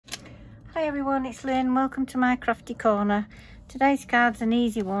Hi everyone, it's Lynn. Welcome to my crafty corner. Today's card's an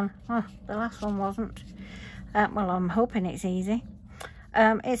easy one. Oh, the last one wasn't. Well, I'm hoping it's easy.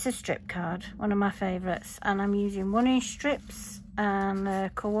 It's a strip card, one of my favourites, and I'm using 1-inch strips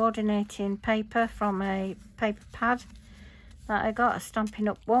and coordinating paper from a paper pad that I got, a Stampin'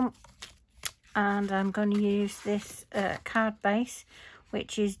 Up one. And I'm going to use this card base,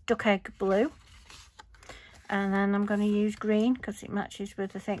 which is duck egg blue. And then I'm going to use green because it matches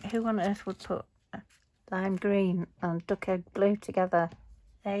with, I think, who on earth would put lime green and duck egg blue together?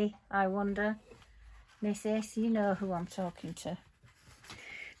 Hey, I wonder. Miss Ace, you know who I'm talking to.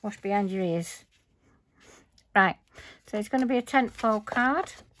 Wash behind your ears. Right, so it's going to be a tent fold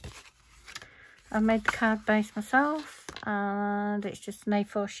card. I made the card base myself, and it's just an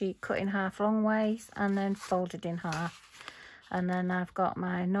A4 sheet cut in half long ways and then folded in half. And then I've got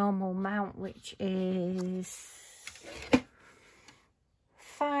my normal mount, which is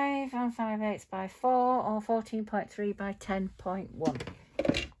 5 5/8 by 4 or 14.3 by 10.1.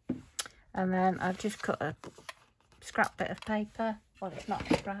 And then I've just cut a scrap bit of paper. Well, it's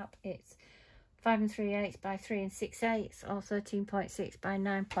not a scrap, it's 5 3/8 by 3 6/8 or 13.6 by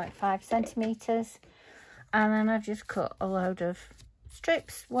 9.5 centimetres. And then I've just cut a load of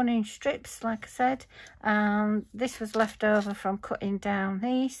strips, 1-inch strips, like I said, and this was left over from cutting down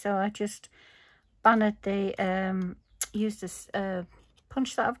these, so I just bannered the used this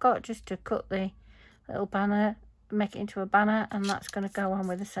punch that I've got just to cut the little banner, make it into a banner, and that's going to go on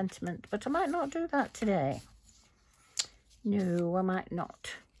with the sentiment. But I might not do that today. No, I might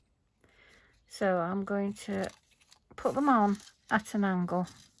not. So I'm going to put them on at an angle.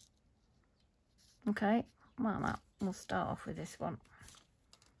 Okay, well, we'll start off with this one.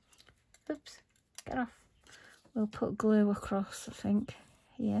 Oops, get off. We'll put glue across, I think,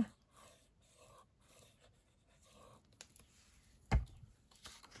 here.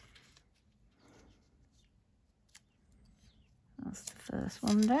 That's the first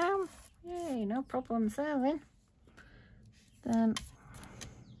one down. Yay, no problems there then. Then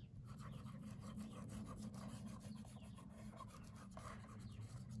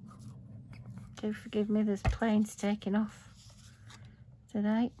do forgive me, there's planes taking off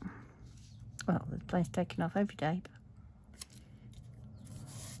today. Well, the plane's taking off every day, but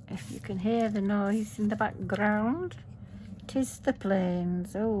if you can hear the noise in the background, 'tis the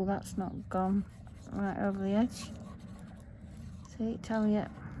planes. Oh, that's not gone right over the edge. See, tell you,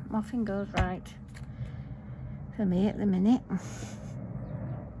 nothing goes right for me at the minute.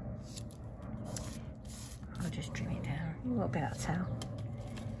 I'll just trim it down. You won't be able to tell.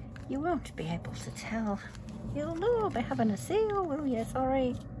 You won't be able to tell. You'll know I'll be having a sale, will you?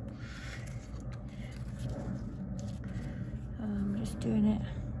 Sorry. I'm just doing it.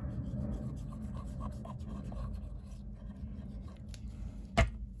 A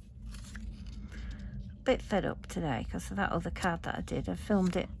bit fed up today because of that other card that I did. I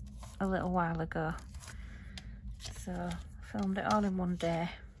filmed it a little while ago. So I filmed it all in one day.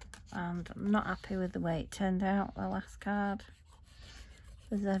 And I'm not happy with the way it turned out, the last card.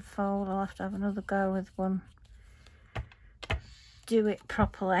 The Z fold, I'll have to have another go with one. Do it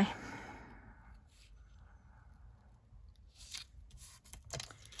properly.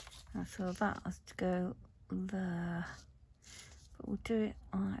 And so that has to go there. But we'll do it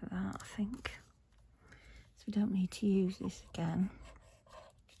like that, I think. So we don't need to use this again.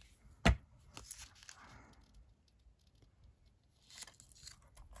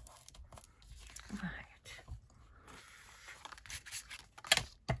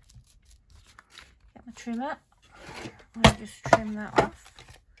 Trimmer. I'll just trim that off.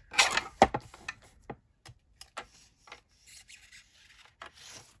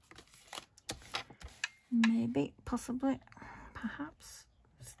 Maybe, possibly, perhaps.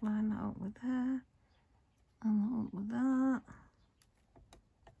 Just line that up with there. And that up with that.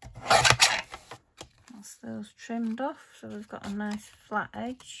 That's those trimmed off, so we've got a nice flat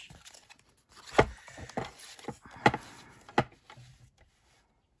edge. Put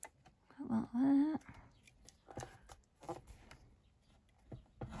that there.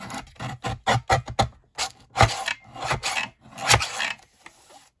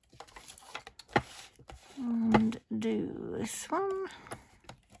 And do this one.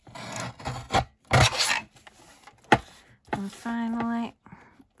 And finally,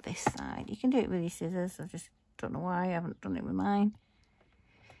 this side. You can do it with your scissors. I just don't know why I haven't done it with mine.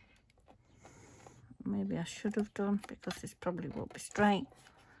 Maybe I should have done, because this probably won't be straight.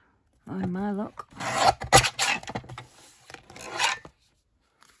 Oh, in my luck.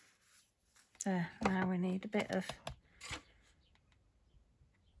 There, now we need a bit of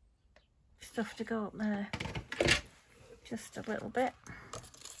stuff to go up there. Just a little bit.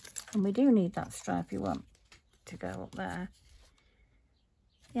 And we do need that stripy one to go up there.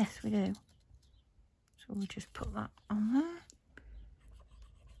 Yes, we do. So we'll just put that on there.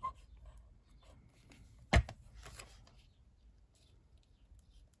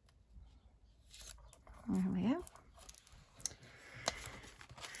 There we go.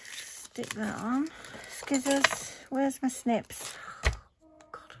 Stick that on. Skizzers, where's my snips? Oh,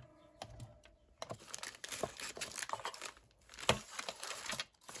 God.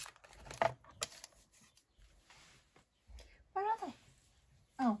 Where are they?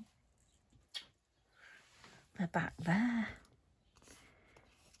 Oh. They're back there.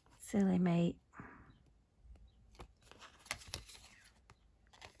 Silly mate.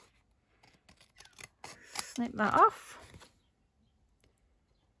 Snip that off.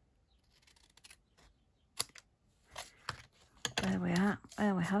 There we are.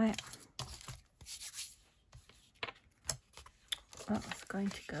 There we have it. That's going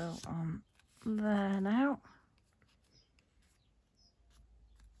to go on there now.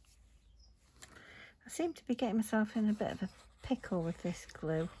 I seem to be getting myself in a bit of a pickle with this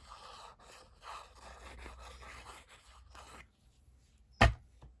glue.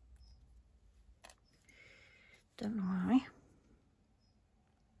 Don't know why.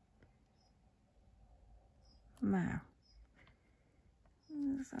 Now,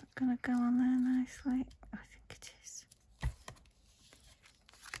 is that going to go on there nicely? I think it is.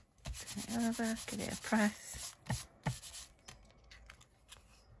 Turn it over, give it a press.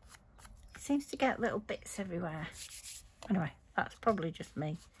 It seems to get little bits everywhere. Anyway, that's probably just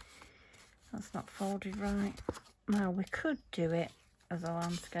me. That's not folded right. Now, we could do it as a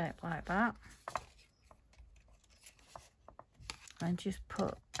landscape like that. And just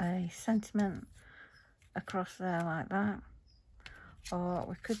put a sentiment across there like that. Or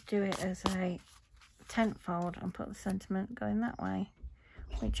we could do it as a tent fold and put the sentiment going that way,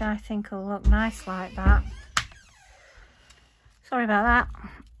 which I think will look nice like that. Sorry about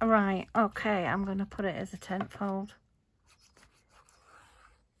that. Right, okay, I'm going to put it as a tent fold.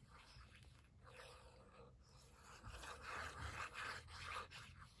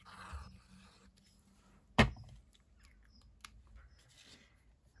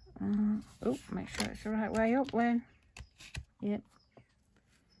 Oh, make sure it's the right way up, Lynn. Yep.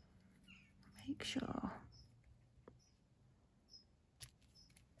 Make sure.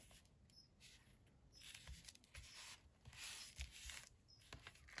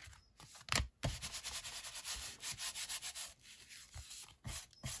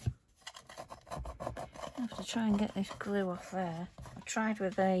 I have to try and get this glue off there. I tried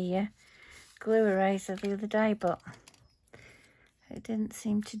with a glue eraser the other day, but it didn't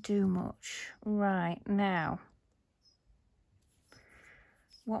seem to do much. Right, now,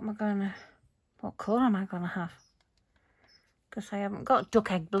 what colour am I gonna have? Because I haven't got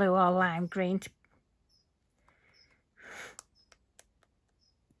duck egg blue or lime green.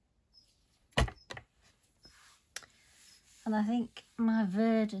 And I think my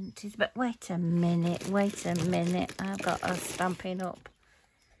verdant is, but wait a minute, I've got a Stampin' Up!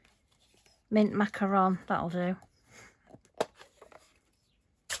 Mint macaron, that'll do.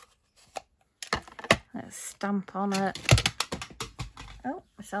 Let's stamp on it. Oh,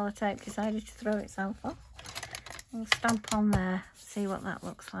 the sellotape decided to throw itself off. We'll stamp on there, see what that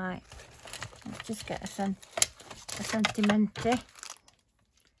looks like. Let's just get a sentimenty.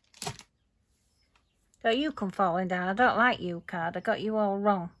 Don't you come falling down. I don't like you, card. I got you all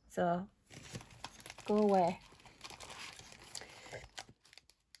wrong, so go away.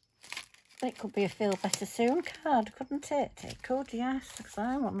 It could be a feel better soon card, couldn't it? It could, yes, because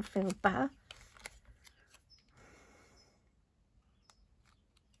I want to feel better.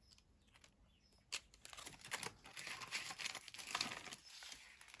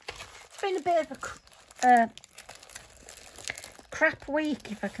 It's been a bit of a crap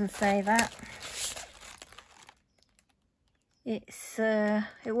week, if I can say that.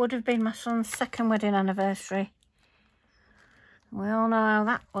 It would have been my son's second wedding anniversary. We all know how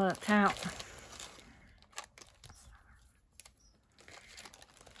that worked out.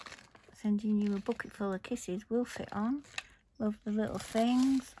 Sending you a bucket full of kisses will fit on. Love the little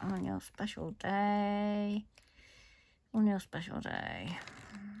things on your special day. On your special day.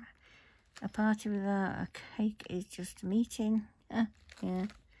 A party without a cake is just a meeting. Yeah.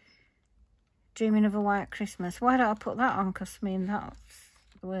 Dreaming of a white Christmas. Why don't I put that on? Because I mean, that's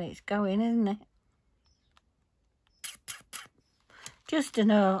the way it's going, isn't it? Just to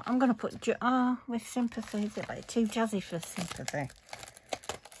know, I'm going to put, with sympathy. Is it like too jazzy for sympathy?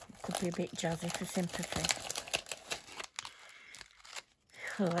 It could be a bit jazzy for sympathy.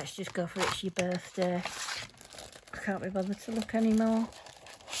 So let's just go for it's your birthday. I can't be bothered to look anymore.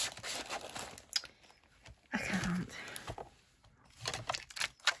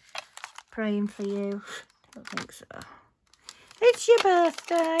 praying for you. Don't think so. It's your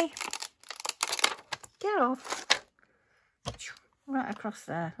birthday. Get off. Right across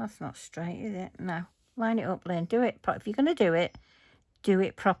there. That's not straight, is it? No. Line it up, Lynn. Do it. If you're going to do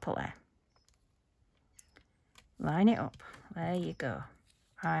it properly. Line it up. There you go.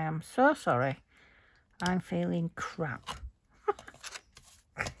 I am so sorry. I'm feeling crap.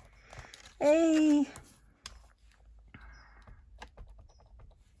 Hey.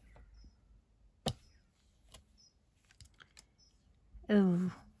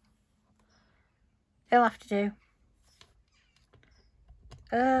 Ooh. It'll have to do.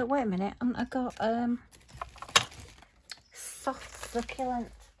 Wait a minute. I got soft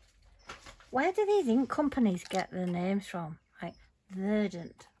succulent. Where do these ink companies get their names from? Like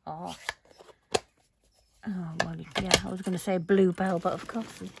Verdant or oh well, yeah, I was going to say Bluebell, but of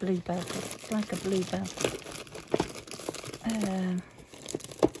course it's Bluebell. It's like a Bluebell.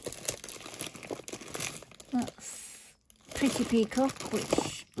 That's Pretty Peacock,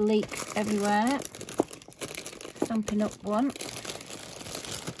 which leaks everywhere. Stampin' Up one.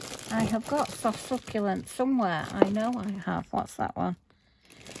 I have got soft succulent somewhere. I know I have. What's that one?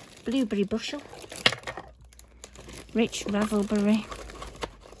 Blueberry Bushel. Rich Razzleberry.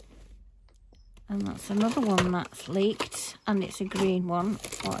 And that's another one that's leaked. And it's a green one.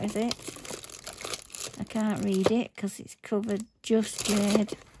 What is it? I can't read it because it's covered. Just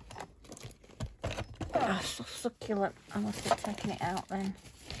Jade. Oh, soft succulent. I must have taken it out then.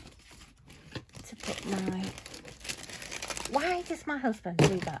 To put my... Why does my husband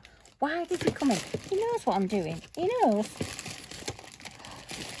do that? Why did he come in? He knows what I'm doing. He knows.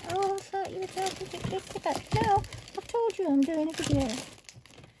 Oh, I thought you were talking to Christopher. No, I've told you I'm doing a video.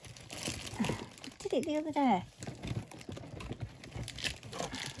 I did it the other day.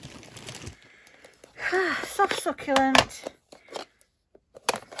 Soft succulent.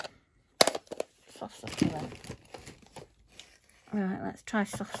 Soft succulent. Right, let's try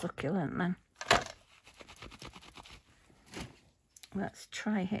soft succulent then. Let's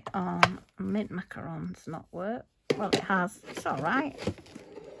try it on mint macarons. Not work. Well, it has. It's all right.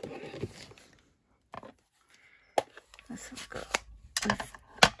 Let's go with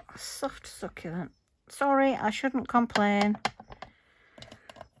soft succulent. Sorry, I shouldn't complain.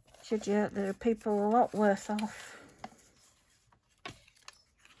 Should you? There are people a lot worse off.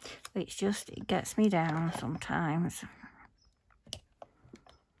 It's just, it gets me down sometimes.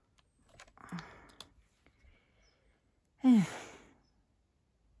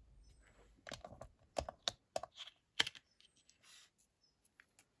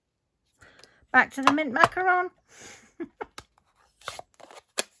 Back to the mint macaron.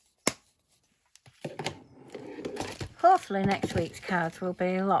 Hopefully next week's cards will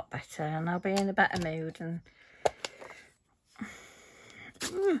be a lot better and I'll be in a better mood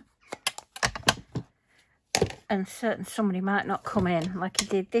and certain somebody might not come in like he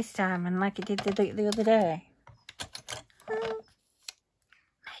did this time and like he did the other day.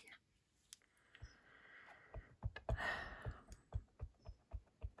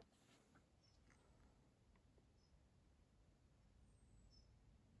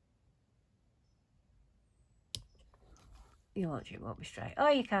 You watch it won't be straight. Oh,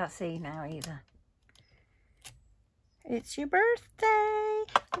 you can't see now either. It's your birthday.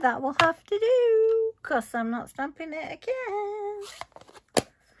 That will have to do, because I'm not stamping it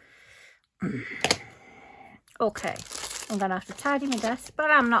again. Okay, I'm going to have to tidy my desk, but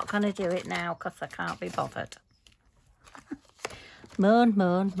I'm not going to do it now because I can't be bothered. Moan,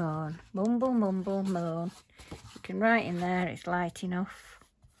 moan, moan. Mumble, mumble, moan. You can write in there, it's light enough.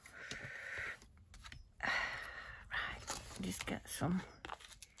 Just get some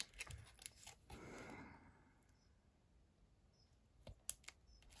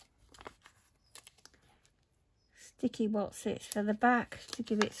sticky what's it for the back to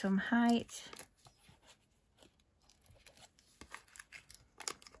give it some height.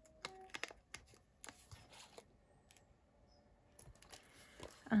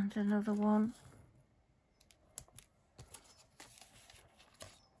 And another one.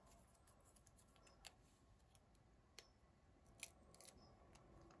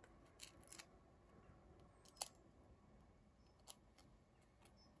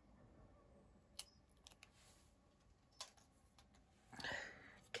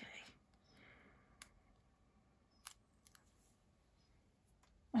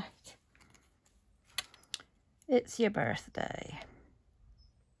 It's your birthday.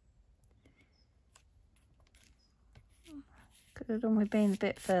 Could have done with being a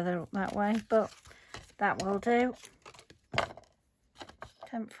bit further up that way, but that will do.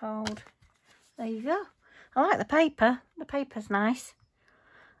 Tenfold. There you go. I like the paper. The paper's nice.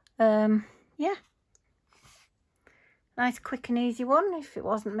 Yeah, nice quick and easy one if it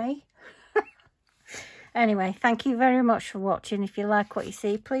wasn't me. Anyway, thank you very much for watching. If you like what you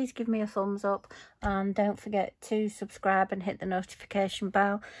see, please give me a thumbs up, and don't forget to subscribe and hit the notification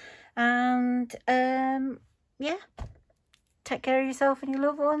bell. And yeah, take care of yourself and your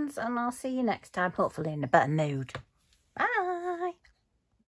loved ones, and I'll see you next time, hopefully in a better mood. Bye.